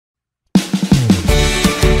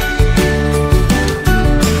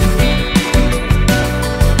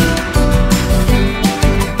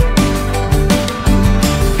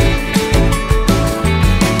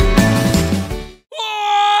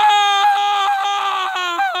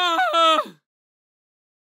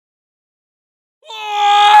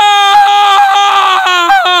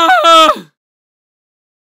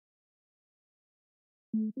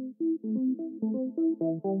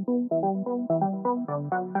Hi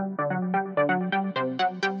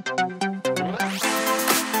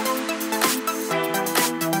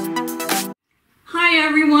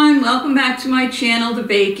everyone, welcome back to my channel, The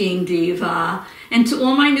Baking Diva. And to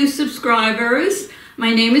all my new subscribers,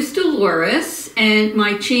 my name is Dolores and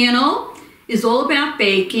my channel is all about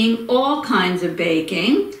baking, all kinds of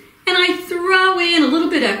baking. And I throw in a little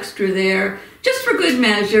bit extra there just for good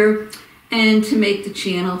measure and to make the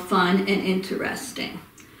channel fun and interesting.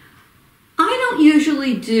 I don't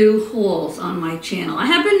usually do hauls on my channel. I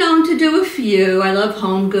have been known to do a few. I love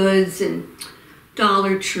Home Goods and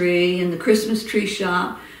Dollar Tree and the Christmas tree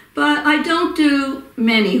shop, but I don't do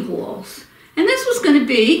many hauls. And this was going to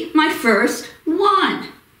be my first one.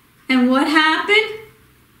 And what happened?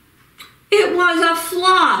 It was a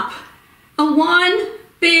flop. A one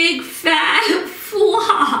big fat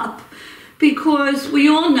flop. Because we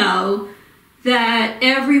all know that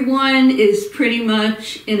everyone is pretty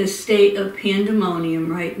much in a state of pandemonium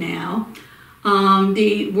right now.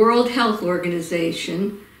 The World Health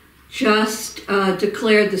Organization just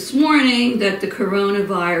declared this morning that the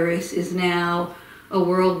coronavirus is now a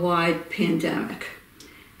worldwide pandemic.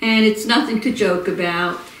 And it's nothing to joke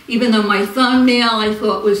about, even though my thumbnail I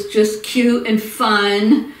thought was just cute and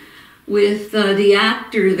fun with the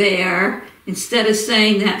actor there. Instead of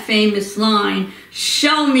saying that famous line,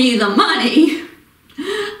 "Show me the money,"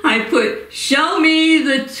 I put, "Show me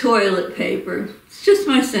the toilet paper." It's just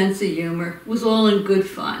my sense of humor. It was all in good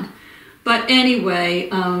fun. But anyway,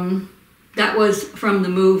 that was from the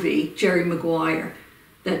movie Jerry Maguire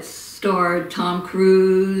that starred Tom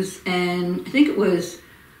Cruise and I think it was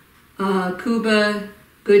Cuba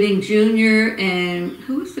Gooding Jr. and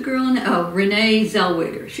who was the girl in that? Oh, Renee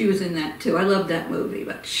Zellweger. She was in that too. I love that movie.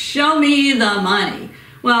 But show me the money.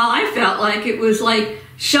 Well, I felt like it was like,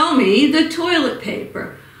 show me the toilet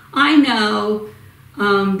paper. I know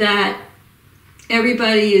that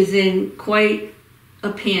everybody is in quite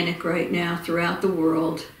a panic right now throughout the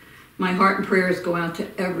world. My heart and prayers go out to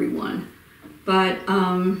everyone. But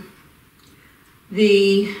how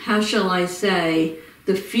shall I say,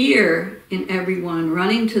 the fear in everyone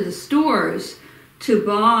running to the stores to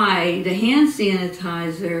buy the hand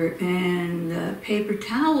sanitizer and the paper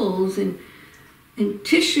towels and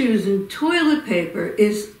tissues and toilet paper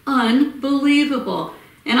is unbelievable.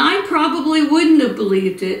 And I probably wouldn't have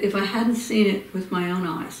believed it if I hadn't seen it with my own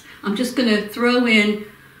eyes. I'm just going to throw in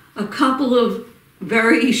a couple of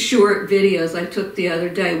very short videos I took the other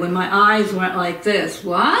day when my eyes went like this.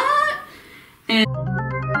 What?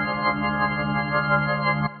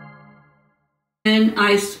 And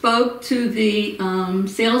I spoke to the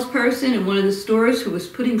salesperson in one of the stores who was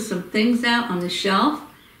putting some things out on the shelf.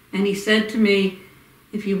 And he said to me,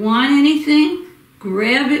 "If you want anything,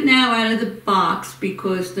 grab it now out of the box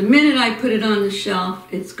because the minute I put it on the shelf,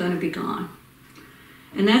 it's going to be gone."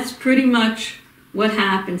 And that's pretty much what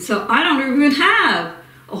happened. So I don't even have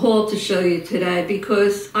a haul to show you today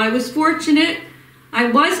because I was fortunate. I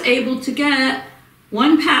was able to get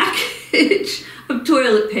one package of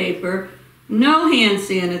toilet paper, no hand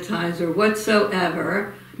sanitizer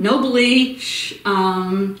whatsoever, no bleach,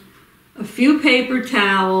 a few paper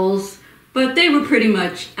towels, but they were pretty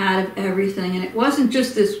much out of everything. And it wasn't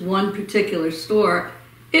just this one particular store.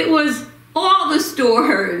 It was all the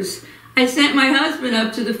stores. I sent my husband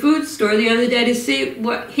up to the food store the other day to see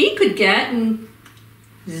what he could get, and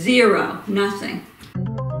zero, nothing.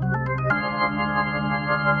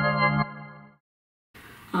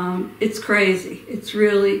 It's crazy. It's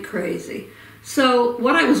really crazy. So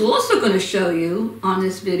what I was also going to show you on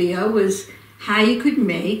this video was how you could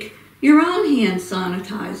make your own hand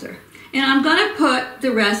sanitizer. And I'm going to put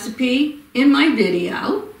the recipe in my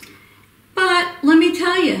video, but let me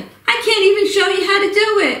tell you, I can't even show you how to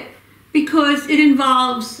do it because it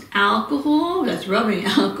involves alcohol, that's rubbing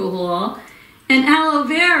alcohol, and aloe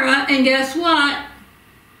vera, and guess what?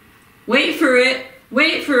 Wait for it,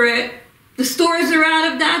 wait for it. The stores are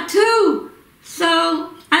out of that too.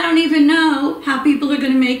 So I don't even know how people are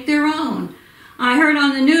going to make their own. I heard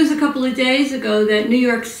on the news a couple of days ago that New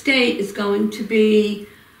York State is going to be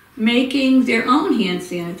making their own hand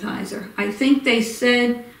sanitizer. I think they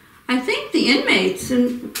said, I think the inmates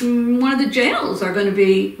in one of the jails are going to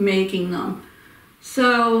be making them.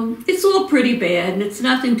 So it's all pretty bad and it's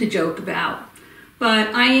nothing to joke about.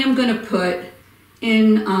 But I am going to put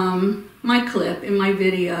in my clip, in my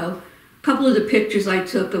video, a couple of the pictures I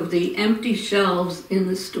took of the empty shelves in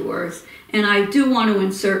the stores. And I do want to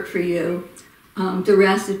insert for you the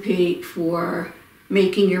recipe for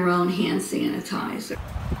making your own hand sanitizer.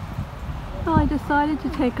 So I decided to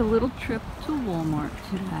take a little trip to Walmart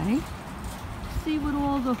today to see what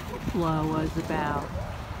all the hoopla was about.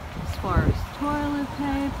 far as toilet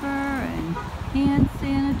paper and hand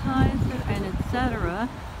sanitizer and etc.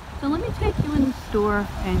 So let me take you in the store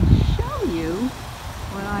and show you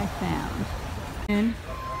what I found. And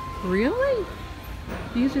really?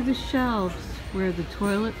 These are the shelves where the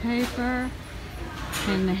toilet paper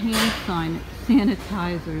and the hand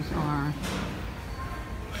sanitizers are.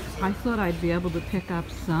 I thought I'd be able to pick up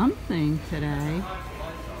something today,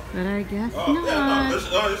 but I guess not.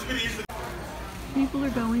 People are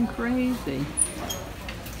going crazy.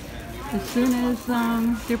 As soon as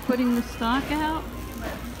they're putting the stock out,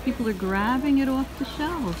 people are grabbing it off the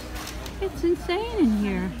shelves. It's insane in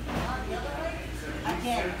here.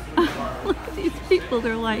 Look at these people,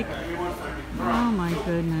 they're like, oh my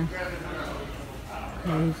goodness.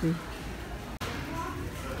 Crazy.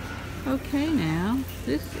 Okay, now,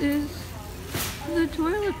 this is the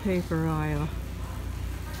toilet paper aisle.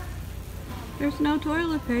 There's no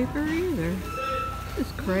toilet paper either. This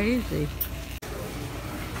is crazy.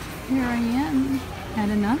 Here I am at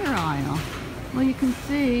another aisle. Well, you can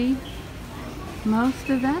see most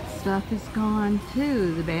of that stuff is gone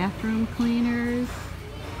too. The bathroom cleaners,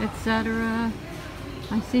 etc.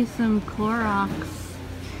 I see some Clorox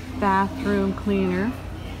bathroom cleaner.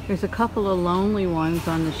 There's a couple of lonely ones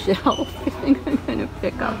on the shelf. I think I'm going to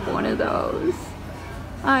pick up one of those.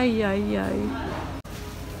 Ay, ay, ay.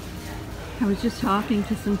 I was just talking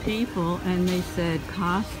to some people and they said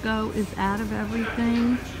Costco is out of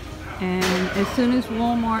everything. And as soon as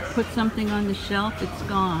Walmart puts something on the shelf, it's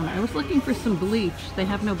gone. I was looking for some bleach. They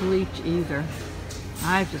have no bleach either.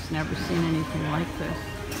 I've just never seen anything like this.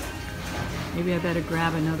 Maybe I better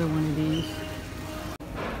grab another one of these.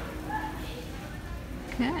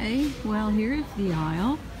 Okay, well here's the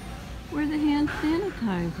aisle where the hand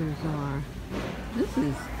sanitizers are. This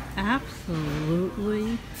is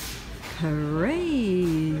absolutely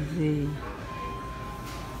crazy.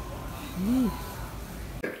 Jeez.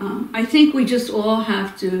 I think we just all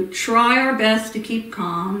have to try our best to keep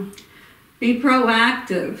calm, be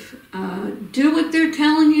proactive, do what they're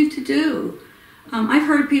telling you to do. I've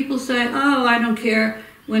heard people say, oh, I don't care,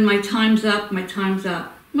 when my time's up, my time's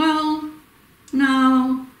up. Well,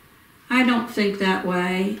 no, I don't think that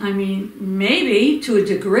way. I mean, maybe to a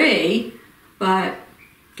degree, but I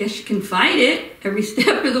guess you can fight it every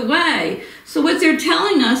step of the way. So what they're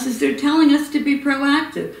telling us is they're telling us to be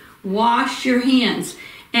proactive. Wash your hands.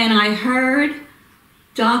 And I heard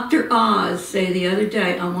Dr. Oz say the other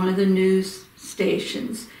day on one of the news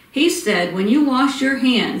stations, he said, when you wash your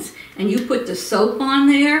hands and you put the soap on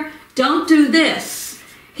there, don't do this.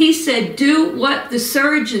 He said, do what the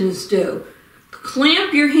surgeons do.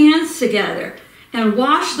 Clamp your hands together and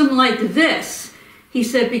wash them like this. He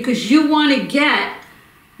said, because you want to get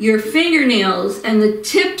your fingernails and the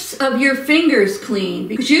tips of your fingers clean.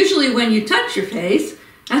 Because usually when you touch your face,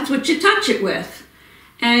 that's what you touch it with.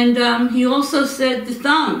 And he also said the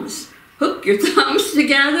thumbs. Hook your thumbs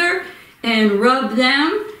together and rub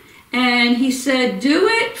them. And he said do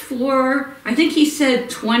it for, I think he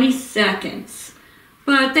said 20 seconds.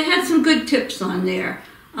 But they had some good tips on there.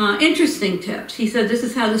 Interesting tips. He said this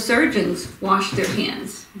is how the surgeons wash their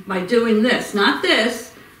hands. By doing this. Not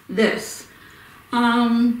this. This.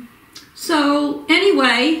 So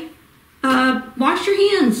anyway, wash your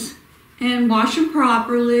hands. And wash them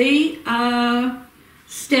properly.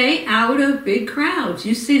 Stay out of big crowds.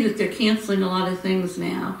 You see that they're canceling a lot of things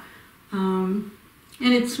now. And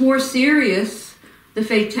it's more serious, the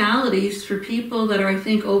fatalities for people that are, I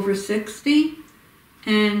think, over 60.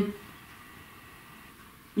 And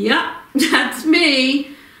yeah, that's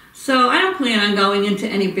me. So I don't plan on going into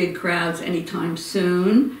any big crowds anytime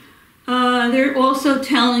soon. They're also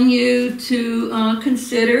telling you to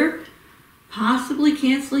consider possibly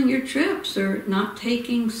canceling your trips or not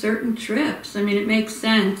taking certain trips. I mean, it makes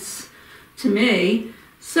sense to me.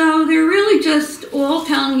 So they're really just all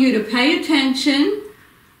telling you to pay attention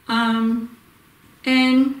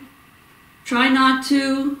and try not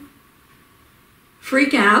to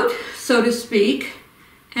freak out, so to speak,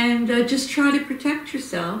 and just try to protect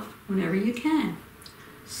yourself whenever you can.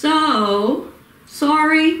 So,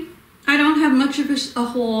 sorry, I don't have much of a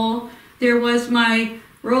haul. There was my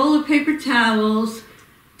roll of paper towels.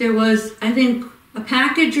 There was, I think, a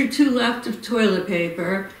package or two left of toilet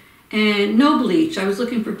paper and no bleach. I was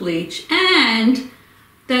looking for bleach. And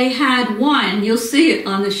they had one, you'll see it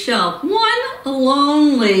on the shelf, one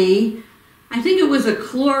lonely, I think it was a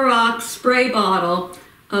Clorox spray bottle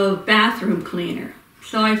of bathroom cleaner.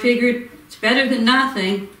 So I figured it's better than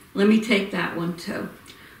nothing. Let me take that one too.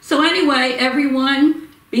 So anyway, everyone,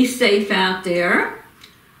 be safe out there.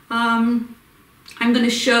 I'm going to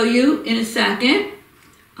show you in a second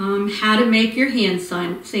how to make your hand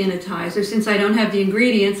sanitizer. Since I don't have the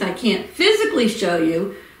ingredients, I can't physically show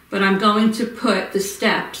you, but I'm going to put the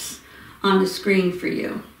steps on the screen for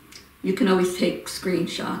you. You can always take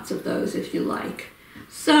screenshots of those if you like.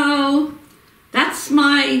 So that's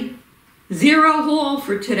my zero haul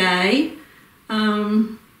for today.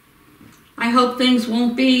 I hope things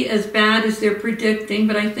won't be as bad as they're predicting,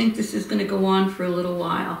 but I think this is going to go on for a little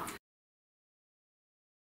while.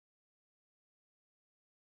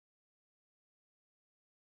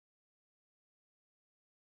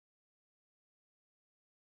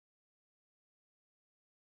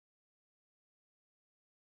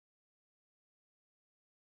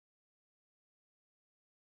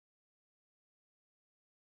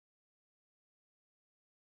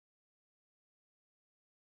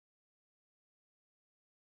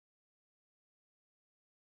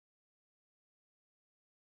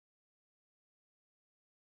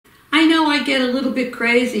 I know I get a little bit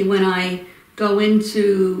crazy when I go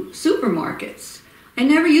into supermarkets. I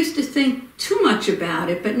never used to think too much about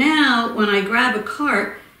it, but now when I grab a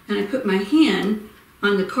cart and I put my hand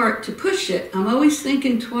on the cart to push it, I'm always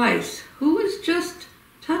thinking twice, who is just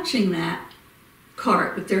touching that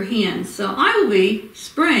cart with their hands? So I will be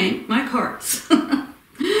spraying my carts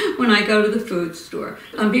when I go to the food store.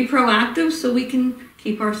 Be proactive so we can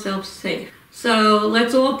keep ourselves safe. So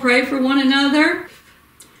let's all pray for one another.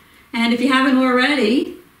 And if you haven't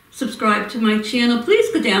already subscribed to my channel, please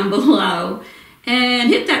go down below and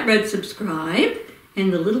hit that red subscribe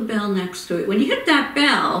and the little bell next to it. When you hit that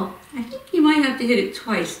bell, I think you might have to hit it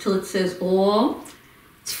twice till it says all.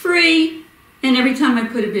 It's free, and every time I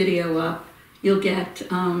put a video up, you'll get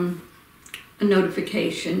a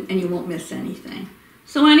notification and you won't miss anything.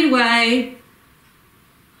 So anyway,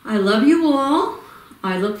 I love you all.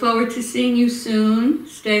 I look forward to seeing you soon.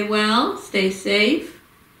 Stay well, stay safe.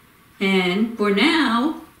 And for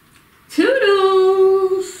now, toodles!